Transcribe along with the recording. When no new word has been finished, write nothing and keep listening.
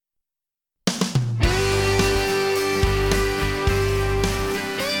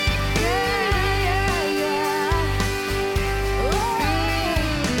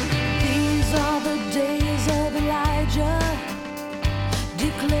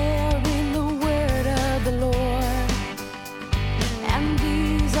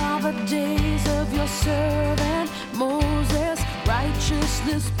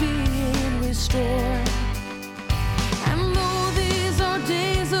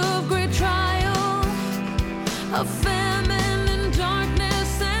a famine in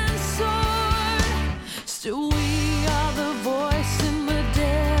darkness and sword. Still we are the voice in the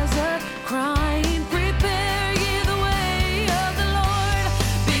desert, crying, prepare ye the way of the Lord.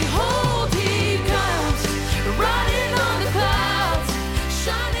 Behold, he comes, riding on the clouds,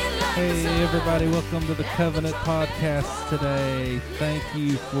 shining like the sun. Hey everybody, welcome to the Covenant Podcast today. Thank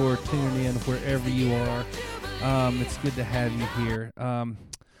you for tuning in wherever you are. It's good to have you here.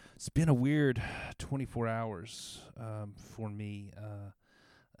 It's been a weird 24 hours for me.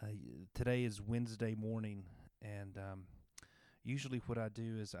 Today is Wednesday morning, and usually what I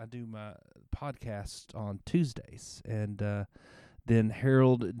do is I do my podcast on Tuesdays, and then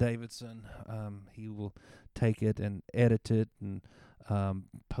Harold Davidson, he will take it and edit it and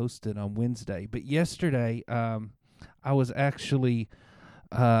post it on Wednesday. But yesterday, I was actually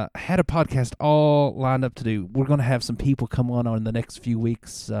had a podcast all lined up to do. We're going to have some people come on in the next few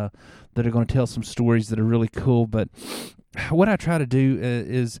weeks that are going to tell some stories that are really cool. But what I try to do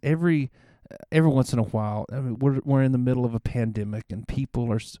is every once in a while, I mean, we're in the middle of a pandemic, and people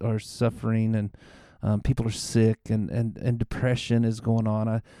are suffering, and people are sick, and depression is going on.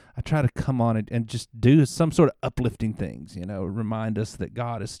 I try to come on and just do some sort of uplifting things, remind us that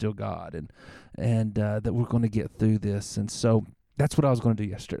God is still God, and that we're going to get through this. And so that's what I was going to do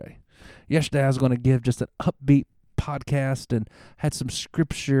yesterday. Yesterday I was going to give just an upbeat podcast and had some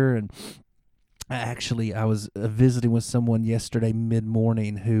scripture, and I was visiting with someone yesterday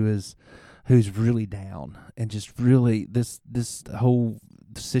mid-morning who's really down, and just really this whole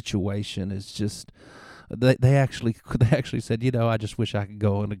situation is just they actually said, I just wish I could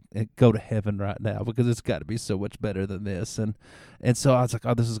go and go to heaven right now, because it's got to be so much better than this. And so I was like,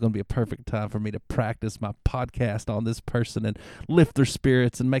 this is going to be a perfect time for me to practice my podcast on this person and lift their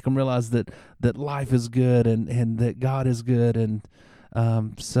spirits and make them realize that life is good and that God is good. And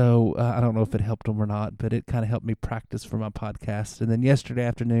so I don't know if it helped them or not, but it kind of helped me practice for my podcast. And then yesterday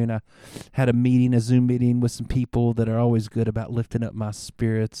afternoon, I had a Zoom meeting with some people that are always good about lifting up my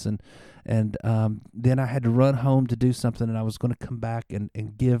spirits. And then I had to run home to do something, and I was going to come back and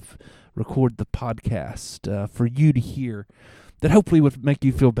record the podcast for you to hear, that hopefully would make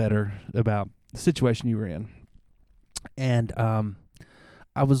you feel better about the situation you were in. And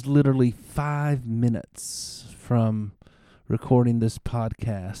I was literally 5 minutes from recording this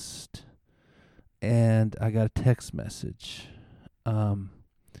podcast, and I got a text message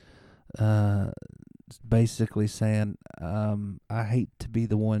basically saying, I hate to be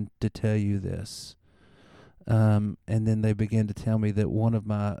the one to tell you this. And then they began to tell me that one of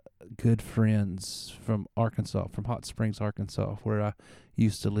my good friends from Arkansas, from Hot Springs, Arkansas, where I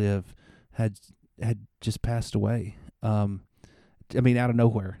used to live, had just passed away. Out of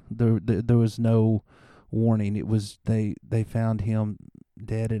nowhere. There was no warning. It was they found him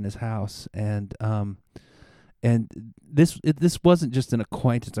dead in his house, and this wasn't just an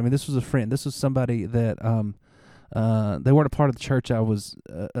acquaintance. This was a friend. This was somebody that they weren't a part of the church I was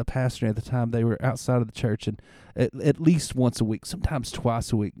a pastor at the time. They were outside of the church, and at least once a week, sometimes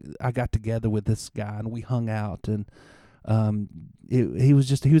twice a week, I got together with this guy and we hung out. And he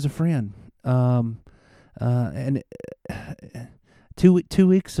was a friend. And 2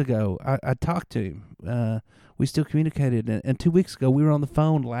 weeks ago, I talked to him. We still communicated, and 2 weeks ago we were on the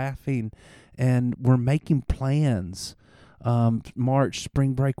phone laughing, and we're making plans. March,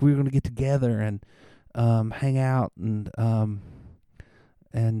 spring break, we were going to get together and hang out, and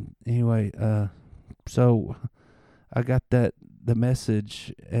anyway, so I got the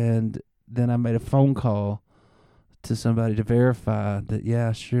message, and then I made a phone call to somebody to verify that,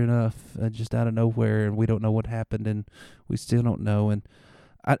 yeah, sure enough, just out of nowhere, and we don't know what happened, and we still don't know. And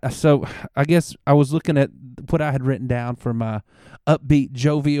so I guess I was looking at what I had written down for my upbeat,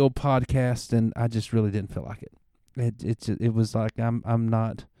 jovial podcast, and I just really didn't feel like it. It was like I'm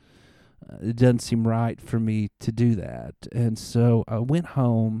not. It doesn't seem right for me to do that, and so I went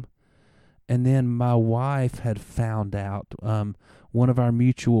home, and then my wife had found out. One of our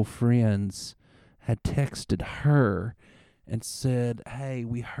mutual friends had texted her and said, "Hey,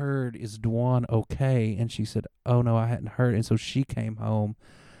 we heard, is Dwan okay?" And she said, "Oh no, I hadn't heard." And so she came home,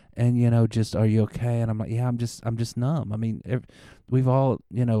 and just, "Are you okay?" And I'm like, "Yeah, I'm just numb." We've all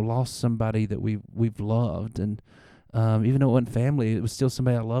lost somebody that we've loved, and even though it wasn't family, it was still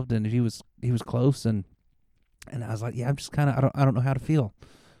somebody I loved, and he was close, and I was like, "Yeah, I'm just kind of I don't know how to feel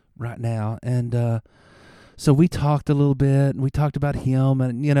right now." And so we talked a little bit, and we talked about him,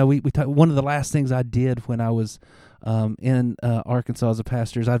 and we talked. One of the last things I did when I was in Arkansas as a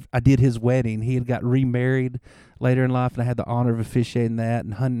pastor is I did his wedding. He had got remarried later in life, and I had the honor of officiating that.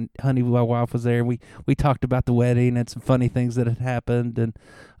 And Honey, my wife, was there, and we talked about the wedding and some funny things that had happened. And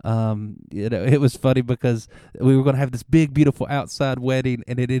It was funny because we were going to have this big, beautiful outside wedding,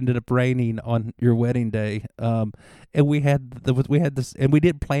 and it ended up raining on your wedding day. And we had this, and we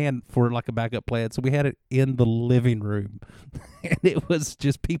didn't plan for like a backup plan, so we had it in the living room, and it was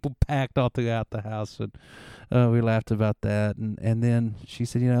just people packed all throughout the house, and we laughed about that. And then she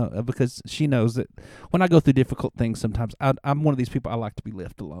said, because she knows that when I go through difficult things, sometimes I'm one of these people, I like to be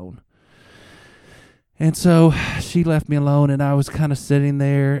left alone. And so she left me alone, and I was kind of sitting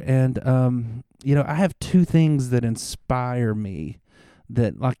there, and, I have two things that inspire me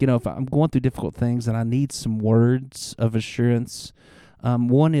that, if I'm going through difficult things and I need some words of assurance,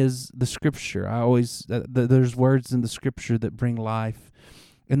 one is the Scripture. There's words in the Scripture that bring life.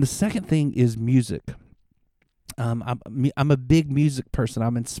 And the second thing is music. I'm a big music person.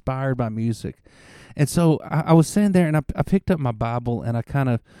 I'm inspired by music. And so I was sitting there, and I picked up my Bible, and I kind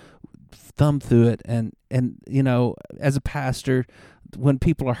of thumb through it, and as a pastor, when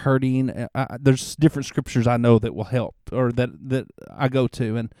people are hurting, there's different scriptures I know that will help, or that I go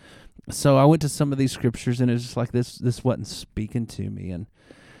to, and so I went to some of these scriptures, and it was just like this wasn't speaking to me,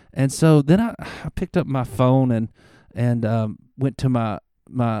 and so then I picked up my phone and went to my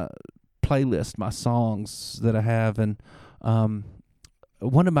playlist, my songs that I have, and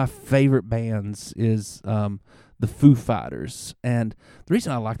one of my favorite bands is the Foo Fighters. And the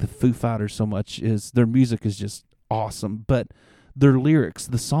reason I like the Foo Fighters so much is their music is just awesome, but their lyrics,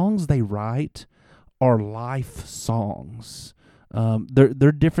 the songs they write, are life songs.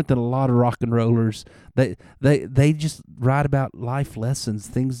 They're different than a lot of rock and rollers. They just write about life lessons,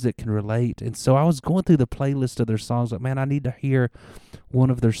 things that can relate. And so I was going through the playlist of their songs, like, man, I need to hear one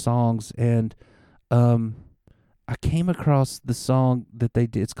of their songs, and I came across the song that they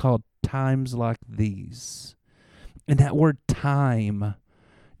did. It's called Times Like These. And that word time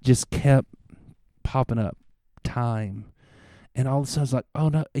just kept popping up. Time. And all of a sudden I was like, oh,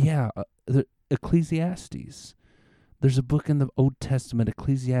 no, yeah, Ecclesiastes. There's a book in the Old Testament,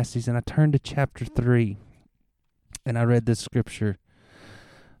 Ecclesiastes, and I turned to chapter 3, and I read this scripture.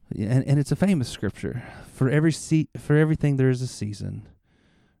 And it's a famous scripture. For everything there is a season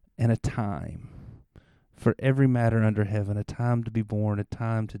and a time. For every matter under heaven, a time to be born, a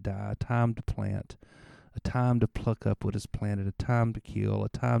time to die, a time to plant, a time to pluck up what is planted, a time to kill, a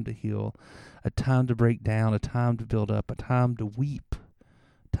time to heal, a time to break down, a time to build up, a time to weep,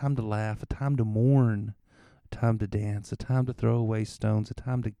 a time to laugh, a time to mourn, a time to dance, a time to throw away stones, a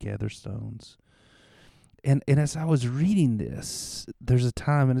time to gather stones. And as I was reading this, there's a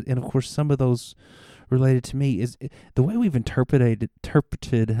time, and of course some of those related to me, is the way we've interpreted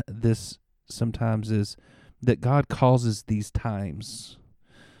this sometimes is that God causes these times.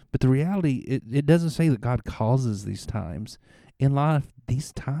 But the reality, it doesn't say that God causes these times. In life,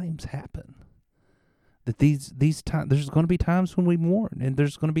 these times happen. That these times, there's going to be times when we mourn, and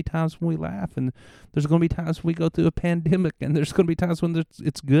there's going to be times when we laugh, and there's going to be times when we go through a pandemic, and there's going to be times when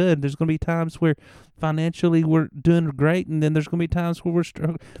it's good. There's going to be times where financially we're doing great, and then there's going to be times where we're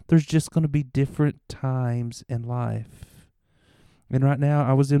struggling. There's just going to be different times in life. And right now,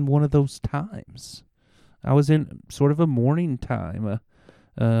 I was in one of those times. I was in sort of a mourning time,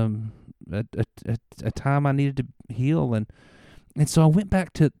 a time I needed to heal, and so I went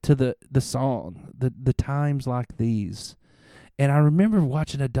back to the song, the Times Like These, and I remember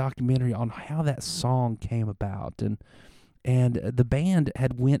watching a documentary on how that song came about, and the band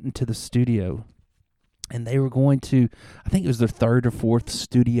had went into the studio, and they were going to, I think it was their third or fourth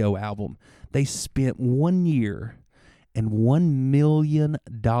studio album. They spent 1 year and $1 million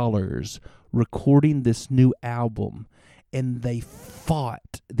recording this new album, and they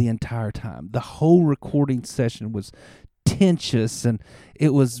fought the entire time. The whole recording session was tense, and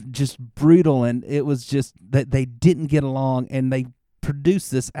it was just brutal, and it was just that they didn't get along, and they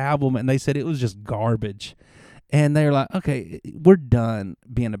produced this album, and they said it was just garbage. And they were like, okay, we're done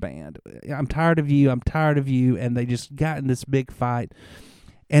being a band. I'm tired of you. And they just got in this big fight.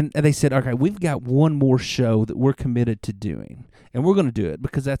 And they said, okay, we've got one more show that we're committed to doing. And we're going to do it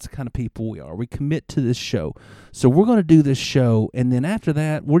because that's the kind of people we are. We commit to this show. So we're going to do this show. And then after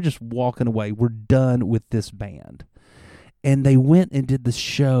that, we're just walking away. We're done with this band. And they went and did the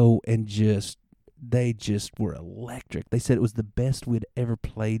show, and they just were electric. They said it was the best we'd ever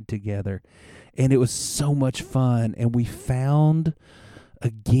played together. And it was so much fun. And we found,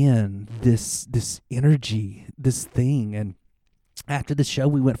 again, this energy, this thing. And after the show,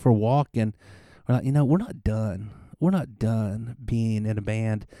 we went for a walk, and we're like, we're not done. We're not done being in a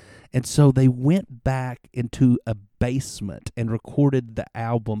band. And so they went back into a basement and recorded the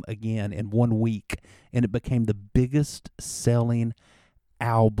album again in 1 week, and it became the biggest selling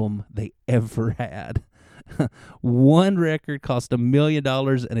album they ever had. One record cost $1 million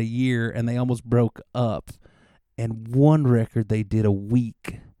in a year, and they almost broke up. And one record they did a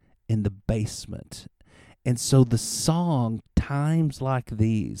week in the basement. And so the song Times Like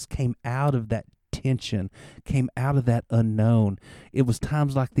These came out of that tension, came out of that unknown. It was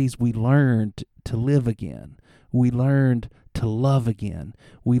times like these we learned to live again. We learned to love again.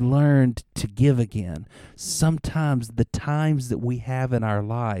 We learned to give again. Sometimes the times that we have in our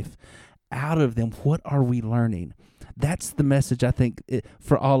life, out of them, what are we learning? That's the message, I think,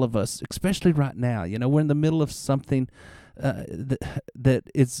 for all of us, especially right now. You know, we're in the middle of something that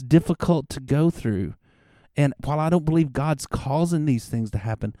it's difficult to go through. And while I don't believe God's causing these things to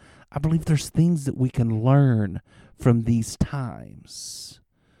happen, I believe there's things that we can learn from these times.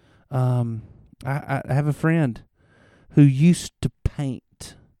 I have a friend who used to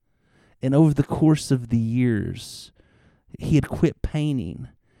paint, and over the course of the years, he had quit painting.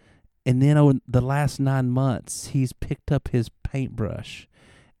 And then over the last 9 months, he's picked up his paintbrush,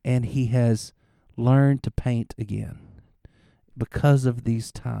 and he has learned to paint again because of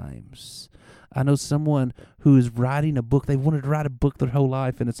these times. I know someone who is writing a book. They wanted to write a book their whole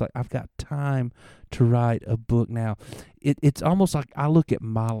life, and it's like, I've got time to write a book now. It's almost like I look at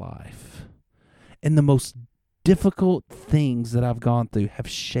my life, and the most difficult things that I've gone through have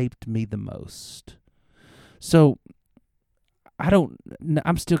shaped me the most. So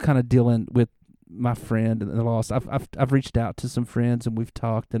I'm still kind of dealing with my friend and the loss. I've reached out to some friends, and we've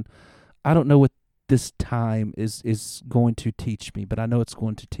talked, and I don't know what this time is going to teach me, but I know it's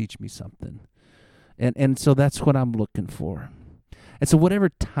going to teach me something. And so that's what I'm looking for. And so whatever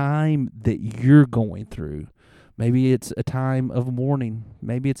time that you're going through, maybe it's a time of mourning,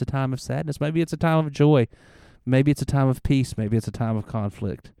 maybe it's a time of sadness, maybe it's a time of joy, maybe it's a time of peace, maybe it's a time of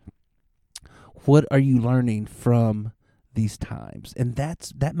conflict. What are you learning from these times? And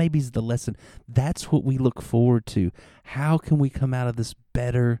that maybe is the lesson. That's what we look forward to. How can we come out of this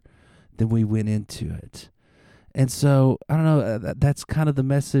better than we went into it? And so, I don't know, that's kind of the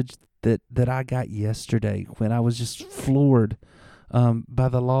message that I got yesterday when I was just floored by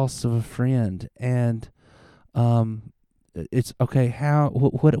the loss of a friend. And it's okay,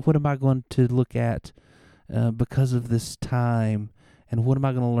 what am I going to look at because of this time, and what am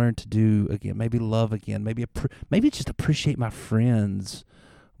I going to learn to do again? Maybe love again, maybe just appreciate my friends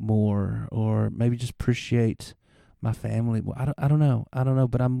more, or maybe just appreciate my family more. I don't know,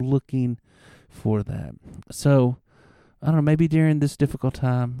 but I'm looking for that. So I don't know, maybe during this difficult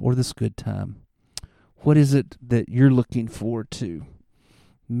time or this good time, what is it that you're looking forward to?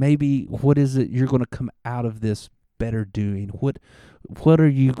 Maybe what is it you're going to come out of this better doing? What are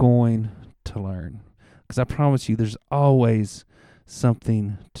you going to learn? Because I promise you, there's always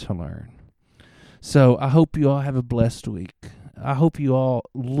something to learn. So I hope you all have a blessed week. I hope you all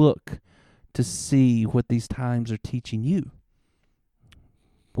look to see what these times are teaching you,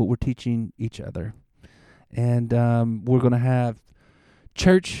 what we're teaching each other. And we're going to have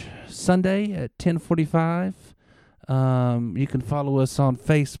church Sunday at 10:45. You can follow us on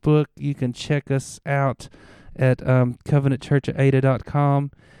Facebook. You can check us out at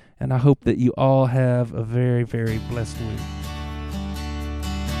covenantchurchofada.com. And I hope that you all have a very, very blessed week.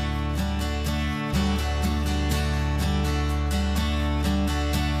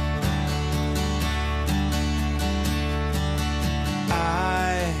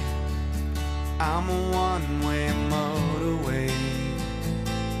 I'm a one-way motorway.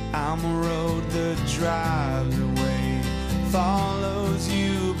 I'm a road that drives away, follows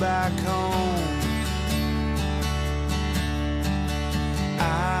you back home.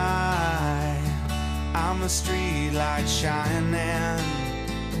 I'm a street light shining.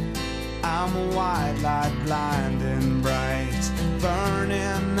 I'm a white light blinding bright,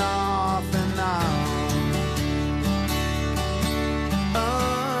 burning off and on.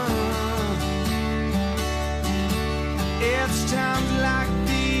 It's times like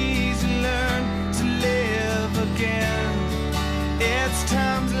these you learn to live again. It's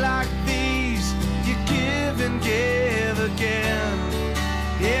times like these you give and give again.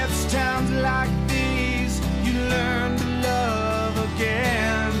 It's times like these you learn to love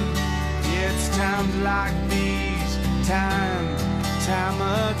again. It's times like these, time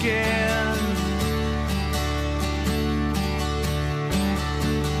again.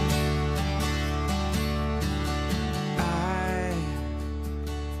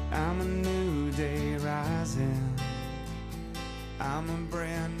 I'm a new day rising. I'm a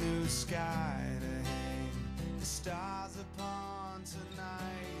brand new sky to hang the stars upon tonight.